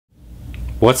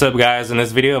What's up guys, in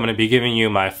this video I'm going to be giving you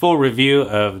my full review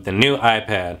of the new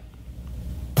iPad.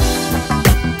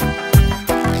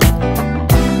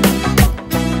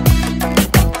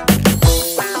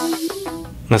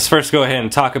 Let's first go ahead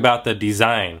and talk about the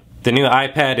design. The new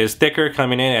iPad is thicker,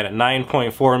 coming in at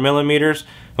 9.4 millimeters,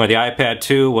 where the iPad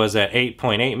 2 was at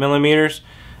 8.8 millimeters.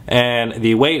 And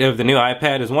the weight of the new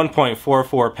iPad is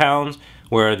 1.44 pounds,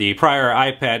 where the prior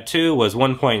iPad 2 was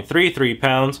 1.33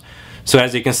 pounds. So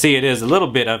as you can see, it is a little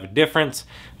bit of a difference,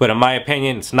 but in my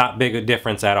opinion, it's not big a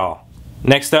difference at all.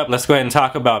 Next up, let's go ahead and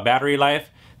talk about battery life.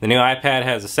 The new iPad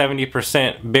has a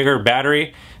 70% bigger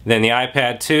battery than the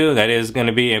iPad 2. That is going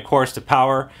to be, of course, to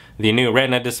power the new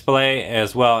Retina display,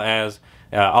 as well as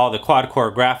all the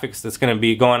quad-core graphics that's going to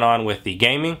be going on with the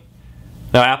gaming.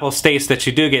 Now, Apple states that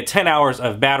you do get 10 hours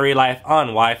of battery life on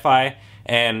Wi-Fi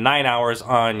and 9 hours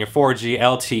on your 4G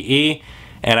LTE.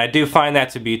 And I do find that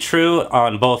to be true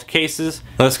on both cases.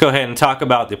 Let's go ahead and talk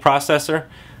about the processor.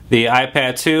 The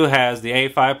iPad 2 has the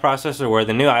A5 processor, where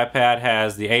the new iPad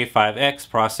has the A5X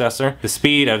processor. The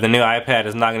speed of the new iPad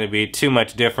is not going to be too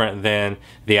much different than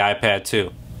the iPad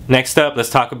 2. Next up,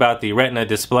 let's talk about the Retina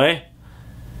display.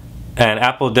 And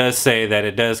Apple does say that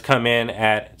it does come in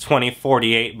at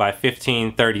 2048 by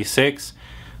 1536,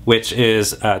 which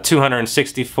is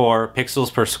 264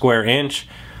 pixels per square inch,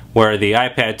 where the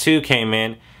iPad 2 came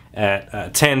in at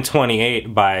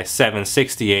 1028 by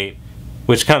 768,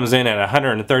 which comes in at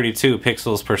 132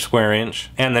 pixels per square inch.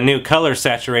 And the new color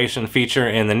saturation feature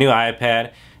in the new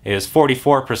iPad is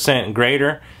 44%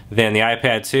 greater than the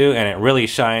iPad 2, and it really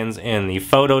shines in the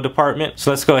photo department. So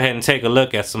let's go ahead and take a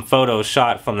look at some photos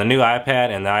shot from the new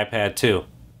iPad and the iPad 2.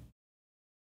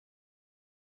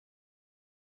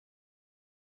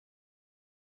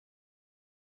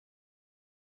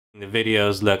 The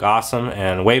videos look awesome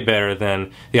and way better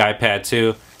than the iPad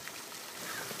 2.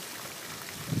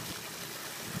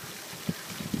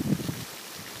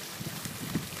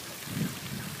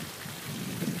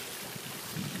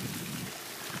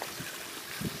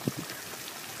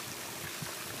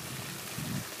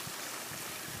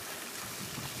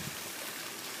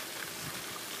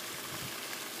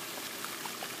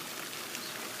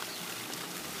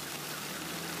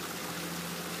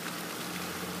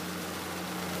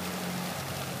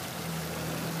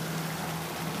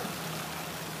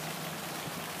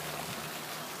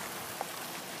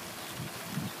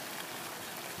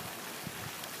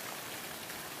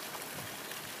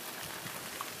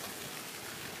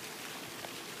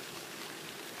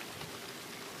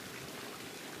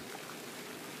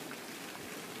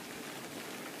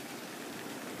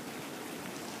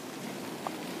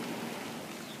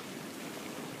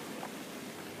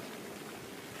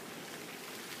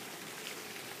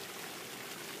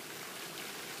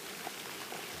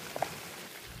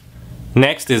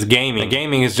 Next is gaming.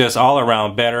 Gaming is just all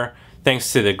around better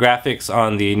thanks to the graphics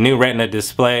on the new Retina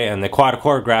display and the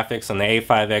quad-core graphics on the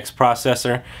A5X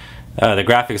processor. The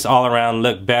graphics all around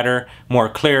look better, more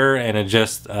clearer, and are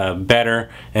just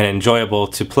better and enjoyable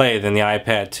to play than the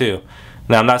iPad 2.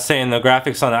 Now, I'm not saying the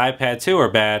graphics on the iPad 2 are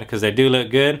bad, because they do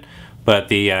look good, but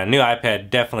the new iPad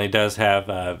definitely does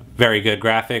have very good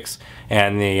graphics,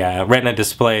 and the Retina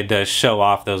display does show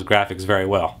off those graphics very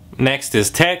well. Next is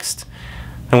text.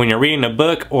 And when you're reading a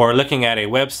book or looking at a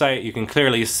website, you can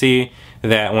clearly see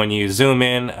that when you zoom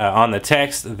in on the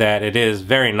text, that it is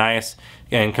very nice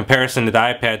in comparison to the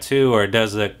iPad 2, where it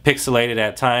does look pixelated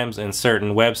at times in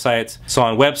certain websites. So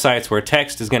on websites where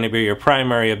text is going to be your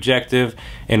primary objective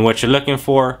in what you're looking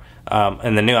for,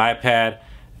 in the new iPad,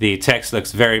 the text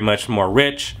looks very much more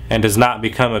rich and does not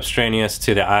become extraneous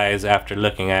to the eyes after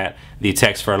looking at the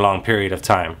text for a long period of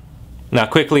time. Now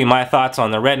quickly, my thoughts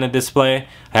on the Retina display.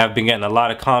 I have been getting a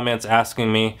lot of comments asking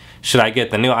me, should I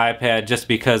get the new iPad just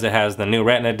because it has the new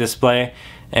Retina display?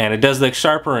 And it does look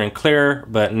sharper and clearer,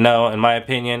 but no, in my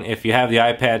opinion, if you have the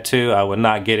iPad 2, I would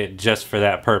not get it just for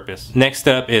that purpose. Next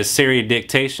up is Siri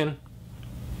dictation.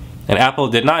 And Apple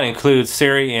did not include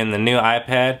Siri in the new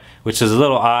iPad, which is a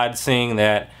little odd, seeing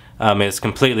that it's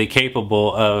completely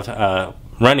capable of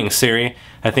running Siri.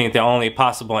 I think the only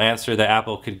possible answer that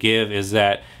Apple could give is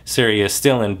that Siri is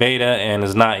still in beta and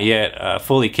is not yet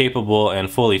fully capable and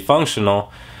fully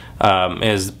functional,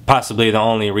 is possibly the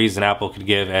only reason Apple could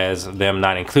give as them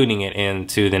not including it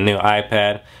into the new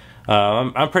iPad.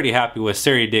 I'm pretty happy with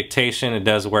Siri dictation. It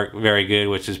does work very good,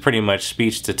 which is pretty much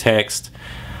speech to text.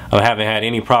 I haven't had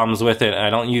any problems with it. I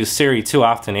don't use Siri too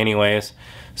often anyways,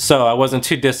 so I wasn't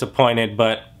too disappointed,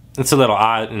 but it's a little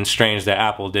odd and strange that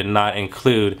Apple did not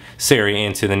include Siri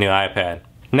into the new iPad.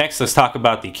 Next, let's talk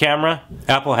about the camera.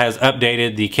 Apple has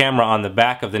updated the camera on the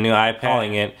back of the new iPad,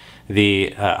 calling it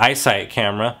the EyeSight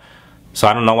camera. So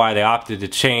I don't know why they opted to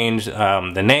change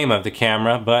the name of the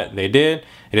camera, but they did.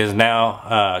 It is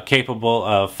now capable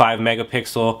of 5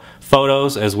 megapixel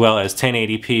photos as well as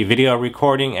 1080p video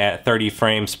recording at 30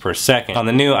 frames per second. On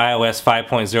the new iOS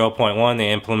 5.0.1,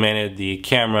 they implemented the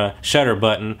camera shutter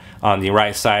button on the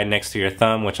right side next to your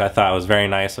thumb, which I thought was very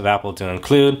nice of Apple to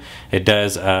include. It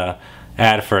does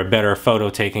add for a better photo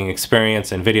taking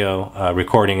experience and video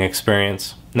recording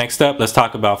experience. Next up, let's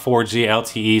talk about 4G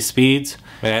LTE speeds.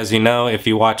 As you know, if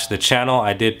you watch the channel,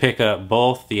 I did pick up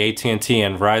both the AT&T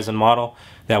and Verizon model.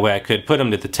 That way I could put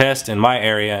them to the test in my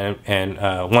area and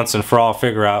once and for all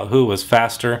figure out who was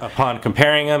faster. Upon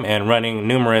comparing them and running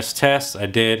numerous tests, I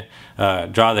did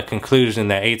draw the conclusion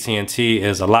that AT&T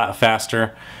is a lot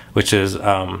faster, which is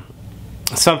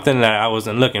something that I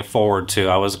wasn't looking forward to.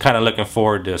 I was kind of looking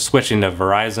forward to switching to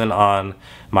Verizon on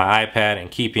my iPad and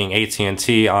keeping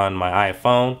AT&T on my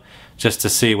iPhone just to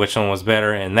see which one was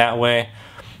better in that way.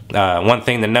 One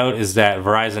thing to note is that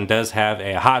Verizon does have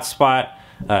a hotspot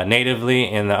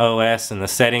natively in the OS and the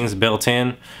settings built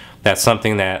in. That's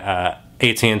something that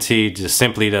AT&T just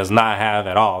simply does not have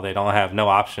at all. They don't have no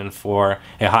option for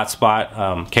a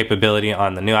hotspot capability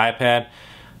on the new iPad.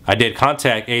 I did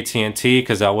contact AT&T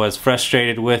because I was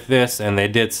frustrated with this, and they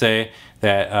did say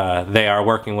that they are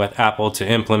working with Apple to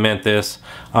implement this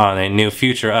on a new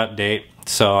future update,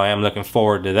 so I am looking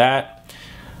forward to that.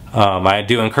 I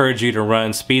do encourage you to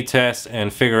run speed tests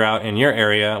and figure out in your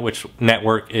area which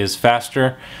network is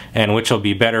faster and which will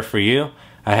be better for you.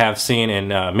 I have seen in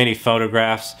many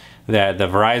photographs that the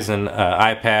Verizon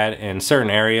iPad in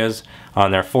certain areas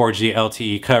on their 4G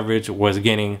LTE coverage was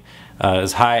getting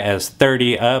as high as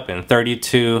 30 up and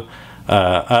 32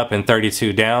 up and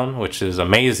 32 down, which is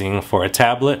amazing for a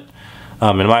tablet.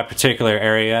 In my particular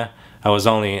area, I was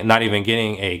only not even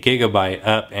getting a gigabyte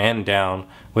up and down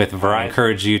with Verizon. I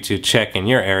encourage you to check in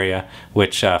your area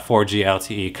which 4G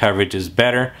LTE coverage is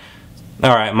better.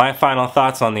 Alright, my final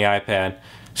thoughts on the iPad.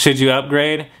 Should you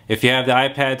upgrade? If you have the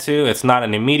iPad 2, it's not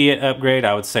an immediate upgrade.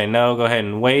 I would say no, go ahead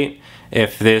and wait.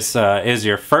 If this is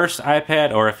your first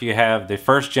iPad, or if you have the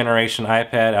first generation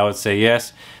iPad, I would say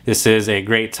yes, this is a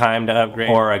great time to upgrade,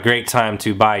 or a great time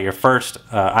to buy your first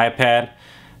iPad.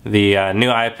 The new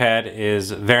iPad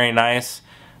is very nice.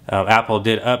 Apple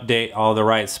did update all the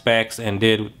right specs and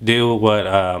did do what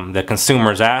the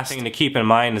consumers asked. The thing to keep in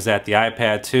mind is that the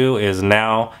iPad 2 is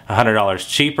now $100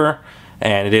 cheaper,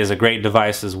 and it is a great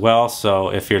device as well. So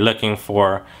if you're looking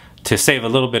to save a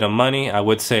little bit of money, I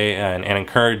would say and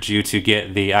encourage you to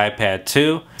get the iPad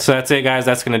 2. So that's it, guys.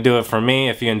 That's going to do it for me.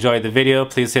 If you enjoyed the video,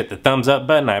 please hit the thumbs up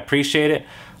button. I appreciate it.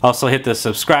 Also hit the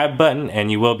subscribe button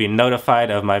and you will be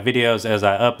notified of my videos as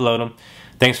I upload them.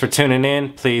 Thanks for tuning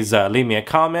in. Please leave me a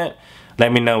comment.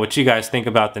 Let me know what you guys think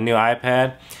about the new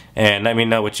iPad, and let me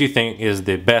know what you think is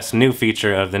the best new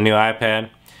feature of the new iPad.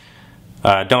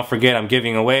 Don't forget, I'm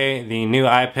giving away the new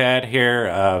iPad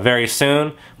here very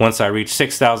soon once I reach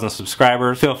 6,000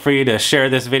 subscribers. Feel free to share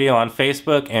this video on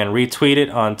Facebook and retweet it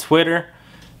on Twitter.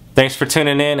 Thanks for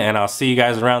tuning in, and I'll see you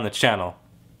guys around the channel.